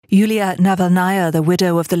Yulia Navalnaya, the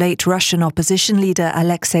widow of the late Russian opposition leader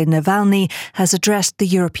Alexei Navalny, has addressed the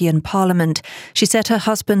European Parliament. She said her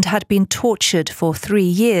husband had been tortured for 3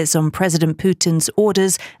 years on President Putin's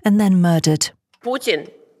orders and then murdered.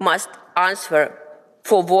 Putin must answer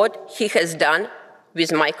for what he has done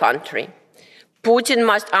with my country. Putin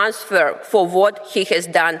must answer for what he has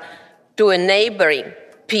done to a neighboring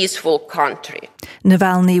peaceful country.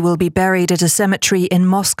 Navalny will be buried at a cemetery in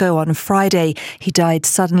Moscow on Friday. He died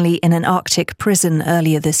suddenly in an Arctic prison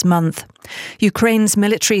earlier this month. Ukraine's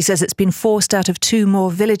military says it's been forced out of 2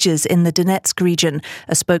 more villages in the Donetsk region.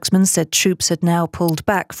 A spokesman said troops had now pulled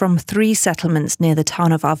back from 3 settlements near the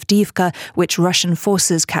town of Avdiivka, which Russian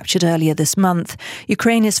forces captured earlier this month.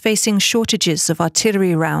 Ukraine is facing shortages of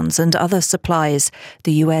artillery rounds and other supplies.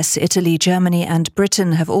 The US, Italy, Germany and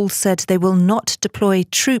Britain have all said they will not deploy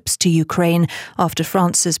troops to Ukraine after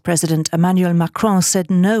France's President Emmanuel Macron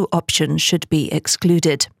said no option should be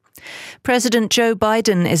excluded. President Joe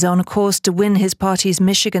Biden is on course to win his party's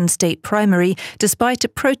Michigan state primary despite a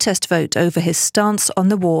protest vote over his stance on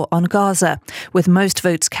the war on Gaza. With most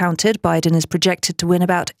votes counted, Biden is projected to win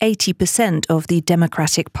about 80% of the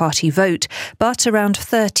Democratic Party vote, but around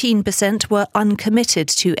 13% were uncommitted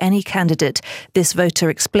to any candidate. This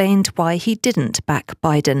voter explained why he didn't back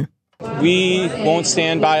Biden. We won't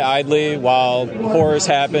stand by idly while horrors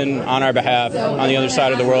happen on our behalf on the other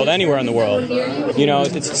side of the world, anywhere in the world. You know,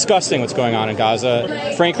 it's disgusting what's going on in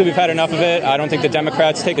Gaza. Frankly, we've had enough of it. I don't think the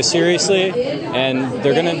Democrats take us seriously, and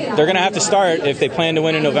they're gonna have to start if they plan to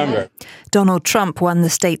win in November. Donald Trump won the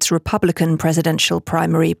state's Republican presidential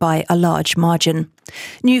primary by a large margin.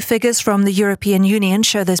 New figures from the European Union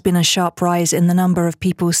show there's been a sharp rise in the number of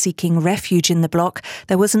people seeking refuge in the bloc.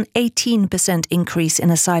 There was an 18% increase in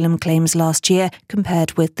asylum claims last year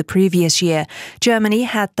compared with the previous year. Germany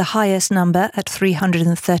had the highest number at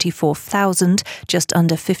 334,000. Just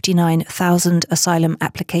under 59,000 asylum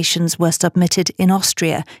applications were submitted in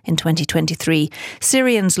Austria in 2023.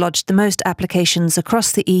 Syrians lodged the most applications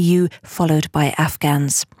across the EU, followed by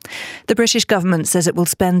Afghans. The British government says it will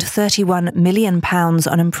spend £31 million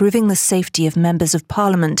on improving the safety of members of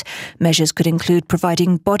Parliament. Measures could include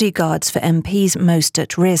providing bodyguards for MPs most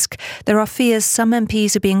at risk. There are fears some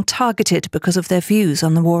MPs are being targeted because of their views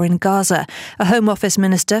on the war in Gaza. A Home Office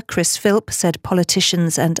Minister, Chris Philp, said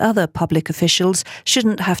politicians and other public officials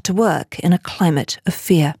shouldn't have to work in a climate of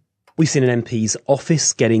fear. We've seen an MP's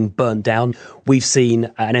office getting burnt down. We've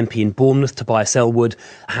seen an MP in Bournemouth, Tobias Ellwood,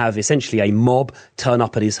 have essentially a mob turn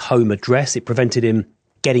up at his home address. It prevented him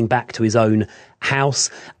getting back to his own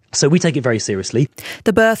house. So we take it very seriously.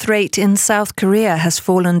 The birth rate in South Korea has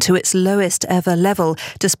fallen to its lowest ever level,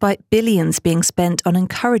 despite billions being spent on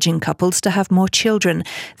encouraging couples to have more children.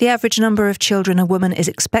 The average number of children a woman is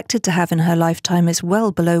expected to have in her lifetime is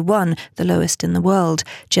well below 1, the lowest in the world.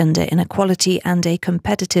 Gender inequality and a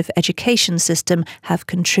competitive education system have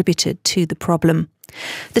contributed to the problem.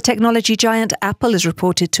 The technology giant Apple is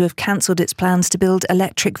reported to have cancelled its plans to build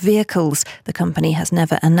electric vehicles. The company has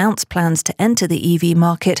never announced plans to enter the EV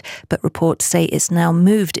market, but reports say it's now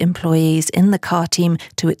moved employees in the car team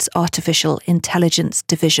to its artificial intelligence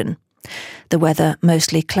division. The weather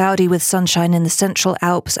mostly cloudy with sunshine in the Central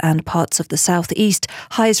Alps and parts of the southeast,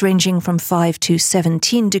 highs ranging from 5 to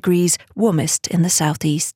 17 degrees, warmest in the southeast.